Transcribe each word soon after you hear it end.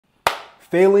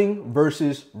Failing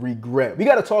versus regret. We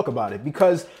got to talk about it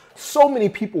because so many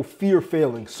people fear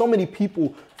failing. So many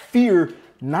people fear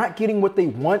not getting what they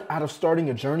want out of starting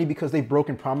a journey because they've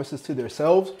broken promises to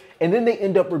themselves, and then they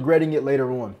end up regretting it later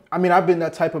on. I mean, I've been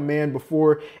that type of man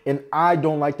before, and I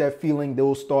don't like that feeling,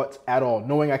 those thoughts at all,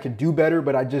 knowing I could do better,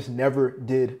 but I just never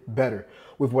did better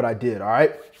with what I did, all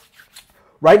right?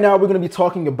 Right now, we're going to be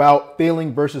talking about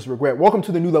failing versus regret. Welcome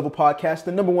to the New Level Podcast,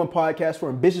 the #1 podcast for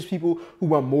ambitious people who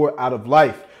want more out of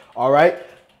life. All right.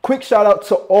 Quick shout out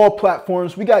to all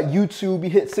platforms. We got YouTube. We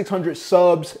hit 600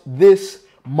 subs this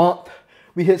month.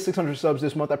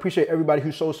 I appreciate everybody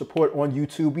who shows support on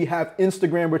YouTube. We have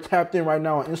Instagram. We're tapped in right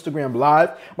now on Instagram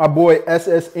Live. My boy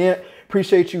SS Ant.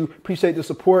 Appreciate you. Appreciate the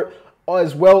support,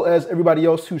 as well as everybody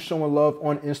else who's showing love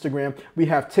on Instagram. We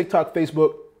have TikTok,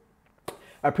 Facebook.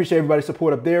 I appreciate everybody's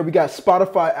support up there. We got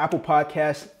Spotify, Apple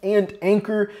Podcasts, and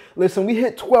Anchor. Listen, we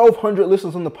hit 1,200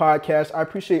 listens on the podcast. I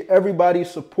appreciate everybody's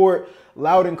support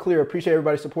loud and clear. Appreciate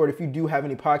everybody's support. If you do have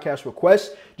any podcast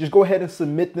requests, just go ahead and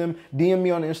submit them. DM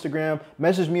me on Instagram,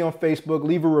 message me on Facebook,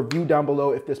 leave a review down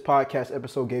below if this podcast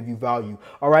episode gave you value.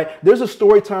 All right. There's a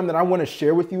story time that I want to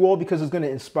share with you all because it's going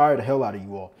to inspire the hell out of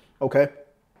you all. Okay.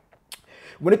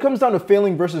 When it comes down to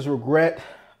failing versus regret,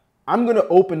 I'm going to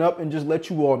open up and just let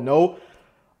you all know.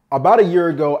 About a year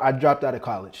ago, I dropped out of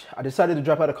college. I decided to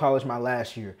drop out of college my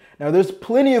last year. Now, there's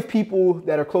plenty of people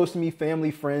that are close to me, family,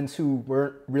 friends, who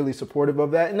weren't really supportive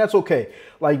of that. And that's okay.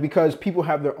 Because people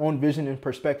have their own vision and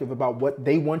perspective about what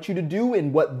they want you to do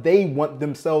and what they want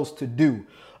themselves to do.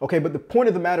 Okay, but the point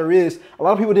of the matter is, a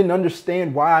lot of people didn't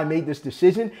understand why I made this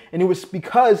decision. And it was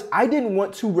because I didn't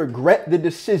want to regret the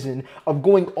decision of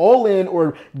going all in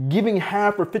or giving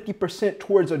half or 50%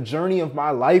 towards a journey of my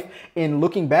life and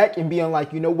looking back and being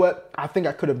like, you know what, I think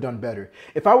I could have done better.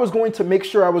 If I was going to make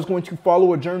sure I was going to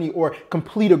follow a journey or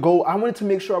complete a goal, I wanted to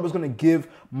make sure I was going to give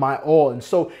my all. And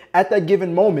so at that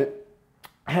given moment,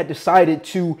 I had decided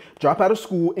to drop out of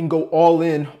school and go all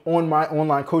in on my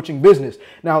online coaching business.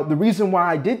 Now, the reason why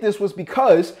I did this was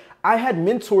because I had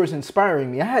mentors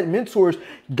inspiring me. I had mentors,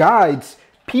 guides,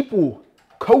 people,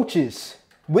 coaches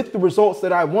with the results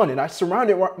that I wanted. I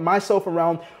surrounded myself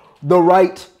around the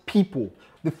right people.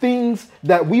 The things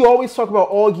that we always talk about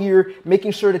all year,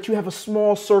 making sure that you have a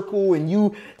small circle and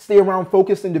you stay around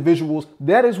focused individuals.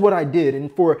 That is what I did.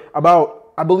 And for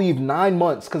about, I believe, 9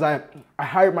 months, because I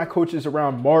hired my coaches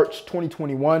around March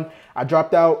 2021. I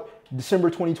dropped out December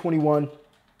 2021.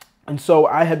 And so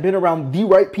I had been around the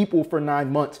right people for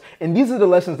 9 months. And these are the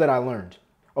lessons that I learned.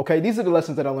 Okay, these are the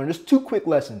lessons that I learned. Just 2 quick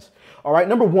lessons. All right,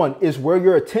 number 1 is where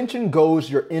your attention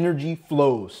goes, your energy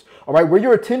flows. All right, where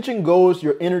your attention goes,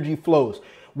 your energy flows.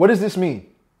 What does this mean?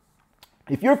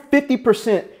 If you're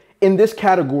 50% in this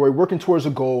category working towards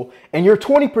a goal, and you're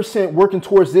 20% working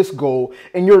towards this goal,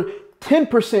 and you're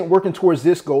 10% working towards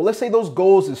this goal. Let's say those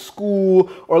goals is school,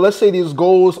 or let's say these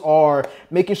goals are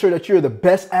making sure that you're the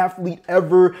best athlete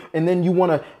ever. And then you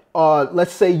want to,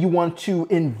 let's say you want to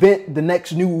invent the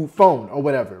next new phone or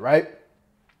whatever, right?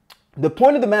 The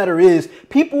point of the matter is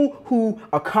people who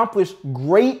accomplish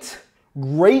great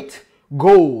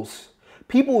goals,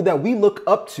 people that we look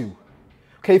up to.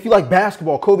 Okay. If you like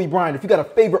basketball, Kobe Bryant, if you got a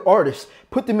favorite artist,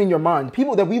 put them in your mind.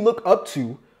 People that we look up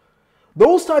to,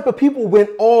 those type of people went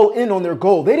all in on their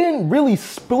goal. They didn't really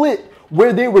split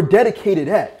where they were dedicated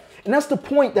at. And that's the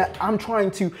point that I'm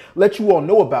trying to let you all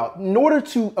know about. In order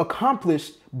to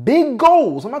accomplish big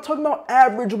goals, I'm not talking about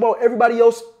average, about everybody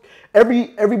else,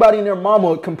 everybody and their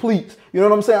mama completes. You know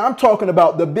what I'm saying? I'm talking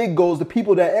about the big goals, the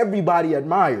people that everybody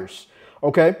admires,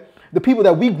 okay? The people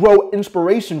that we grow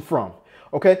inspiration from,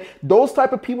 okay? Those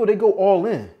type of people, they go all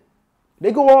in.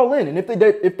 They go all in. And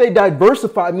if they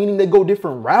diversify, meaning they go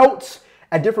different routes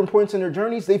at different points in their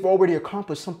journeys, they've already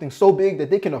accomplished something so big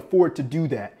that they can afford to do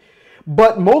that.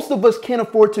 But most of us can't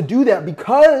afford to do that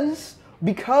because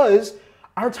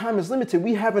our time is limited.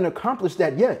 We haven't accomplished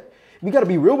that yet. We got to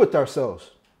be real with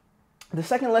ourselves. The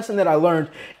second lesson that I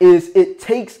learned is it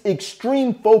takes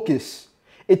extreme focus.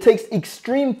 It takes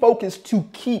extreme focus to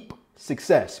keep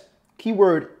success.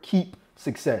 Keyword, keep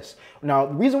success. Now,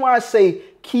 the reason why I say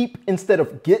keep instead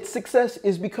of get success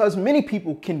is because many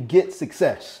people can get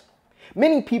success.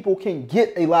 Many people can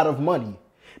get a lot of money.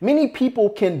 Many people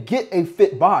can get a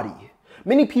fit body.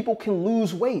 Many people can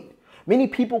lose weight. Many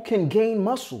people can gain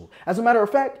muscle. As a matter of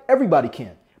fact, everybody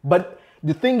can. But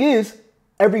the thing is,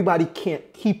 everybody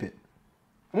can't keep it.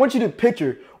 I want you to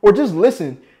picture or just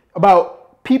listen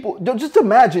about people. Just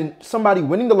imagine somebody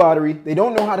winning the lottery. They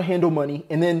don't know how to handle money,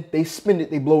 and then they spend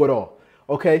it, they blow it all.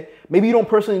 Okay, maybe you don't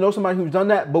personally know somebody who's done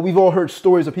that, but we've all heard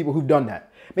stories of people who've done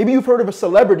that. Maybe you've heard of a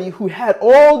celebrity who had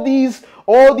all these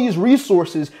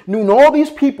resources, knew all these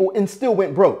people, and still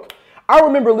went broke. I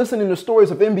remember listening to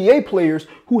stories of NBA players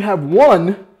who have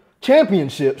won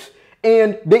championships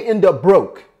and they end up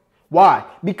broke. Why?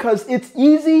 Because it's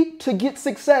easy to get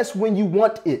success when you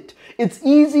want it. It's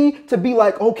easy to be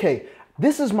like, okay,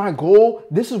 this is my goal,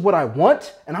 this is what I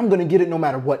want, and I'm gonna get it no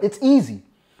matter what. It's easy,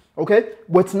 okay?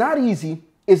 What's not easy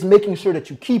is making sure that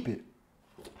you keep it.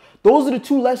 Those are the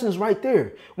two lessons right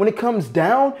there. When it comes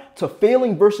down to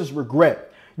failing versus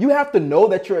regret, you have to know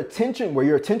that where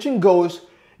your attention goes,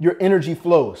 your energy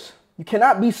flows. You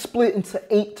cannot be split into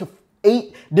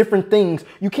eight different things.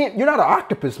 You're not an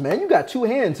octopus, man. You got two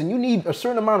hands and you need a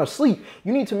certain amount of sleep.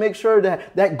 You need to make sure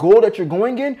that that goal that you're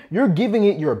going in, you're giving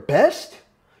it your best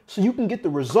so you can get the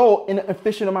result in an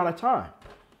efficient amount of time.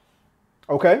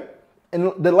 Okay?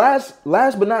 And the last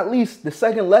but not least, the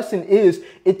second lesson is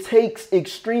it takes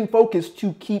extreme focus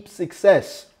to keep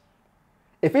success.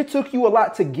 If it took you a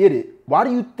lot to get it, why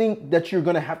do you think that you're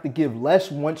going to have to give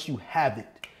less once you have it?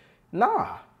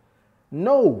 Nah,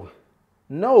 no.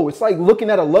 It's like looking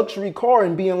at a luxury car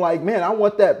and being like, man, I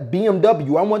want that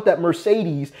BMW. I want that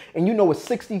Mercedes. And you know, it's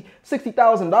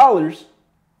 $60,000.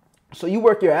 So you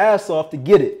work your ass off to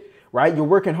get it, right? You're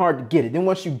working hard to get it. Then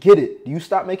once you get it, do you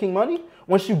stop making money?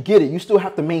 Once you get it, you still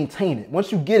have to maintain it.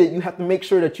 Once you get it, you have to make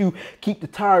sure that you keep the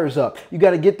tires up. You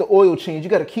got to get the oil change. You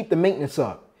got to keep the maintenance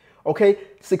up. Okay?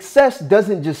 Success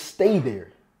doesn't just stay there.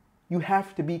 You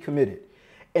have to be committed.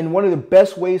 And one of the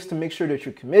best ways to make sure that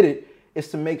you're committed is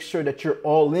to make sure that you're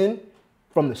all in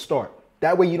from the start.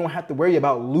 That way you don't have to worry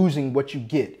about losing what you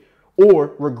get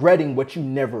or regretting what you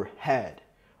never had.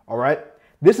 All right?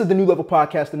 This is the New Level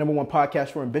Podcast, the #1 podcast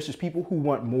for ambitious people who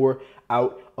want more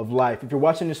out of life. If you're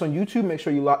watching this on YouTube, make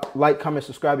sure you like, comment,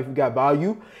 subscribe if you got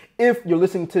value. If you're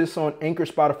listening to this on Anchor,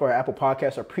 Spotify, or Apple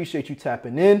Podcasts, I appreciate you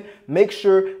tapping in. Make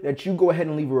sure that you go ahead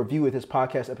and leave a review if this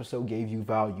podcast episode gave you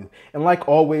value. And like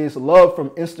always, love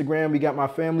from Instagram. We got my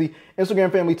family,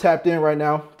 Instagram family tapped in right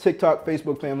now. TikTok,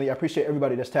 Facebook family. I appreciate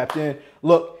everybody that's tapped in.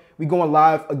 Look, we going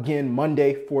live again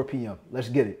Monday, 4 p.m. Let's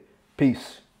get it.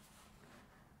 Peace.